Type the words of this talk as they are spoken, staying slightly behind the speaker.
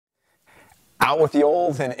Out with the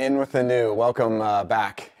old and in with the new. Welcome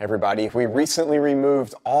back, everybody. We recently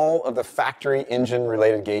removed all of the factory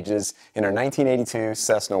engine-related gauges in our 1982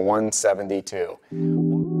 Cessna 172.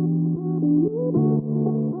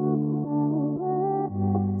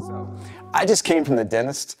 So, I just came from the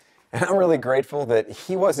dentist, and I'm really grateful that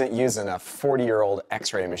he wasn't using a 40-year-old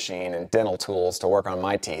x-ray machine and dental tools to work on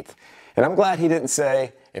my teeth. And I'm glad he didn't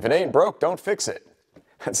say, if it ain't broke, don't fix it.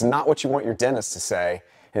 That's not what you want your dentist to say.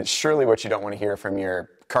 And it's surely what you don't want to hear from your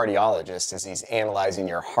cardiologist as he's analyzing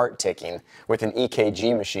your heart ticking with an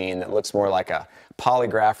EKG machine that looks more like a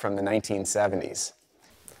polygraph from the 1970s.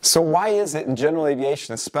 So why is it in general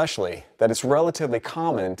aviation especially that it's relatively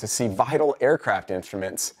common to see vital aircraft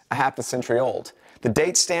instruments a half a century old? The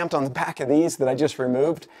date stamped on the back of these that I just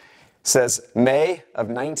removed says May of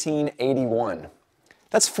 1981.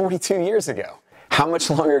 That's 42 years ago. How much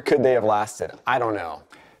longer could they have lasted? I don't know.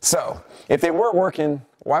 So, if they weren't working,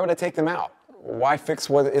 why would I take them out? Why fix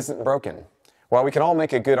what isn't broken? Well, we can all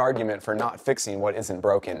make a good argument for not fixing what isn't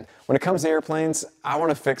broken. When it comes to airplanes, I want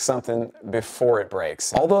to fix something before it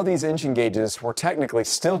breaks. Although these engine gauges were technically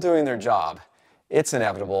still doing their job, it's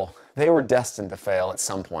inevitable. They were destined to fail at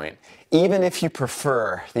some point. Even if you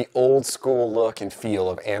prefer the old school look and feel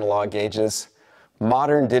of analog gauges,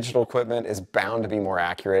 modern digital equipment is bound to be more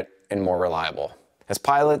accurate and more reliable. As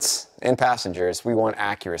pilots and passengers, we want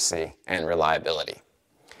accuracy and reliability.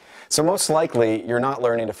 So most likely, you're not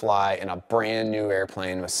learning to fly in a brand new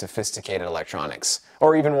airplane with sophisticated electronics,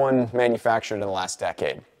 or even one manufactured in the last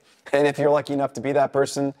decade. And if you're lucky enough to be that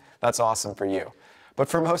person, that's awesome for you. But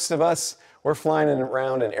for most of us, we're flying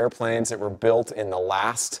around in airplanes that were built in the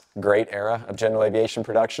last great era of general aviation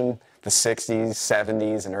production, the 60s,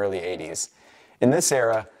 70s, and early 80s. In this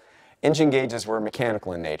era, engine gauges were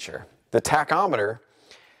mechanical in nature. The tachometer,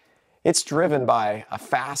 it's driven by a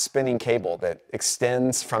fast spinning cable that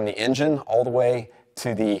extends from the engine all the way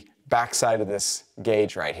to the backside of this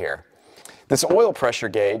gauge right here. This oil pressure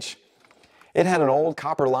gauge, it had an old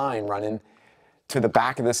copper line running to the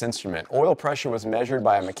back of this instrument. Oil pressure was measured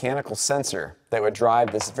by a mechanical sensor that would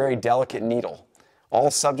drive this very delicate needle,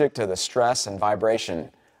 all subject to the stress and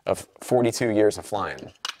vibration of 42 years of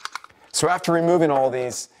flying. So after removing all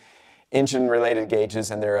these engine-related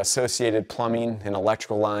gauges and their associated plumbing and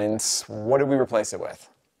electrical lines, what did we replace it with?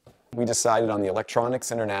 We decided on the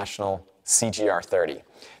Electronics International CGR30.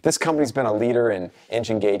 This company's been a leader in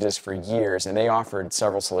engine gauges for years, and they offered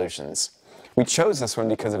several solutions. We chose this one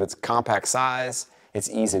because of its compact size, its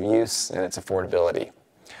ease of use, and its affordability.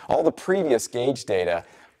 All the previous gauge data,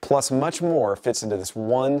 plus much more, fits into this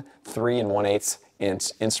 1, 3, and 1/8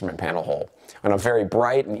 inch instrument panel hole on a very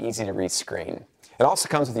bright and easy-to-read screen. It also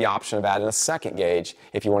comes with the option of adding a second gauge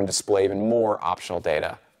if you want to display even more optional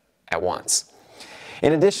data at once.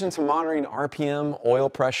 In addition to monitoring RPM, oil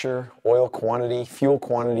pressure, oil quantity, fuel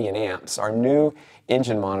quantity, and amps, our new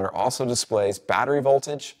engine monitor also displays battery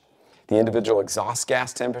voltage, the individual exhaust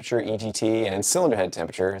gas temperature, EGT, and cylinder head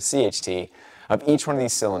temperature, CHT, of each one of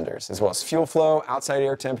these cylinders, as well as fuel flow, outside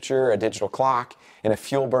air temperature, a digital clock, and a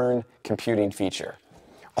fuel burn computing feature.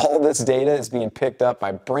 All of this data is being picked up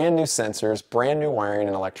by brand new sensors, brand new wiring,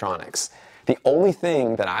 and electronics. The only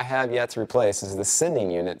thing that I have yet to replace is the sending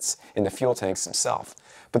units in the fuel tanks themselves.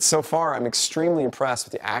 But so far, I'm extremely impressed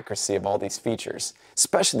with the accuracy of all these features,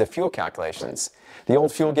 especially the fuel calculations. The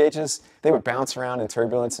old fuel gauges, they would bounce around in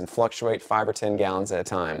turbulence and fluctuate 5 or 10 gallons at a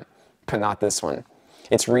time, but not this one.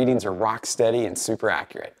 Its readings are rock steady and super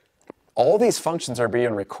accurate. All these functions are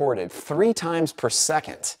being recorded 3 times per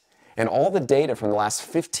second. And all the data from the last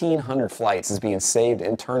 1,500 flights is being saved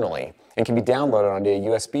internally and can be downloaded onto a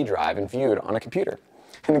USB drive and viewed on a computer.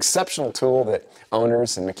 An exceptional tool that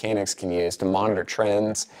owners and mechanics can use to monitor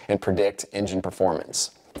trends and predict engine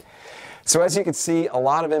performance. So as you can see, a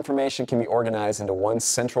lot of information can be organized into one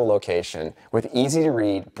central location with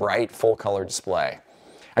easy-to-read, bright, full-color display.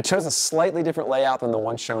 I chose a slightly different layout than the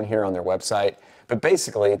one shown here on their website, but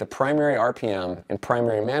basically the primary RPM and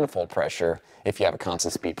primary manifold pressure, if you have a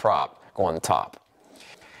constant speed prop, go on the top.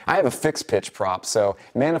 I have a fixed pitch prop, so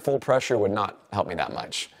manifold pressure would not help me that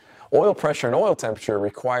much. Oil pressure and oil temperature are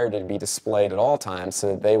required to be displayed at all times so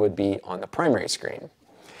that they would be on the primary screen.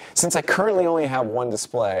 Since I currently only have one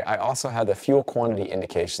display, I also have the fuel quantity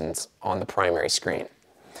indications on the primary screen.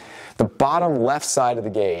 The bottom left side of the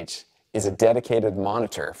gauge is a dedicated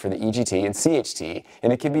monitor for the EGT and CHT,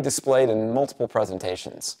 and it can be displayed in multiple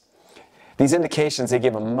presentations. These indications, they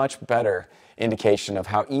give a much better indication of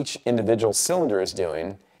how each individual cylinder is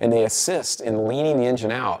doing, and they assist in leaning the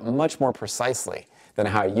engine out much more precisely than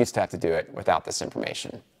how I used to have to do it without this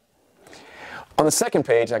information. On the second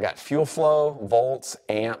page, I got fuel flow, volts,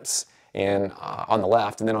 amps, and on the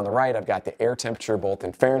left, and then on the right I've got the air temperature both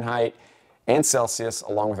in Fahrenheit and Celsius,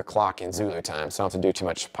 along with a clock in Zulu time, so I don't have to do too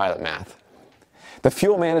much pilot math. The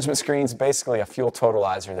fuel management screen is basically a fuel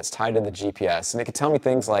totalizer that's tied to the GPS, and it can tell me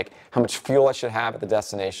things like how much fuel I should have at the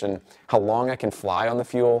destination, how long I can fly on the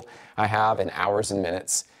fuel I have in hours and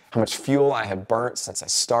minutes, how much fuel I have burnt since I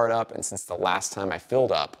start up and since the last time I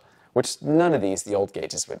filled up, which none of these the old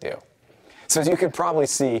gauges would do. So as you can probably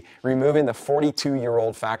see, removing the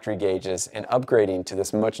 42-year-old factory gauges and upgrading to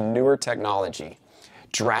this much newer technology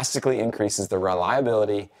drastically increases the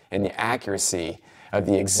reliability and the accuracy of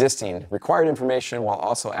the existing required information, while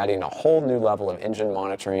also adding a whole new level of engine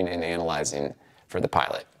monitoring and analyzing for the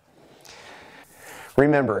pilot.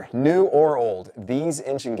 Remember, new or old, these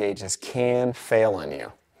engine gauges can fail on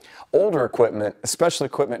you. Older equipment, especially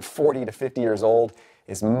equipment 40 to 50 years old,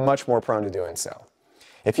 is much more prone to doing so.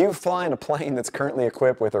 If you fly in a plane that's currently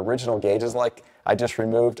equipped with original gauges like I just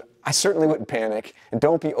removed, I certainly wouldn't panic, and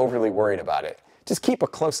don't be overly worried about it. Just keep a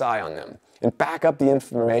close eye on them and back up the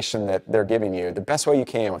information that they're giving you the best way you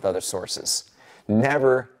can with other sources.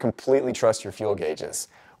 Never completely trust your fuel gauges.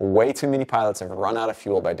 Way too many pilots have run out of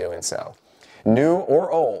fuel by doing so. New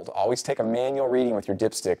or old, always take a manual reading with your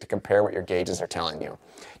dipstick to compare what your gauges are telling you.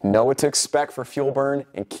 Know what to expect for fuel burn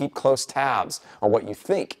and keep close tabs on what you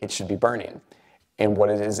think it should be burning and what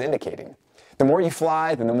it is indicating. The more you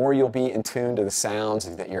fly, then the more you'll be in tune to the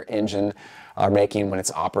sounds that your engine are making when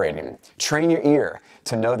it's operating. Train your ear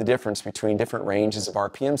to know the difference between different ranges of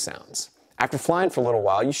RPM sounds. After flying for a little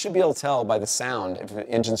while, you should be able to tell by the sound if the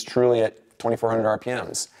engine's truly at 2,400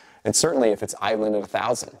 RPMs, and certainly if it's idling at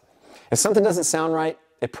 1,000. If something doesn't sound right,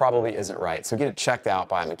 it probably isn't right, so get it checked out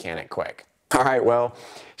by a mechanic quick. All right, well,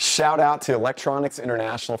 shout out to Electronics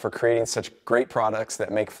International for creating such great products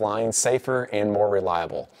that make flying safer and more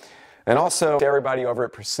reliable. And also to everybody over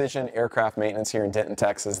at Precision Aircraft Maintenance here in Denton,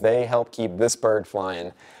 Texas. They help keep this bird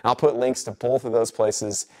flying. I'll put links to both of those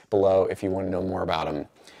places below if you want to know more about them.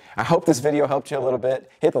 I hope this video helped you a little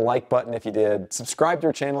bit. Hit the like button if you did. Subscribe to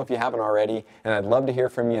our channel if you haven't already. And I'd love to hear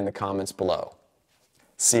from you in the comments below.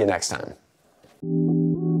 See you next time.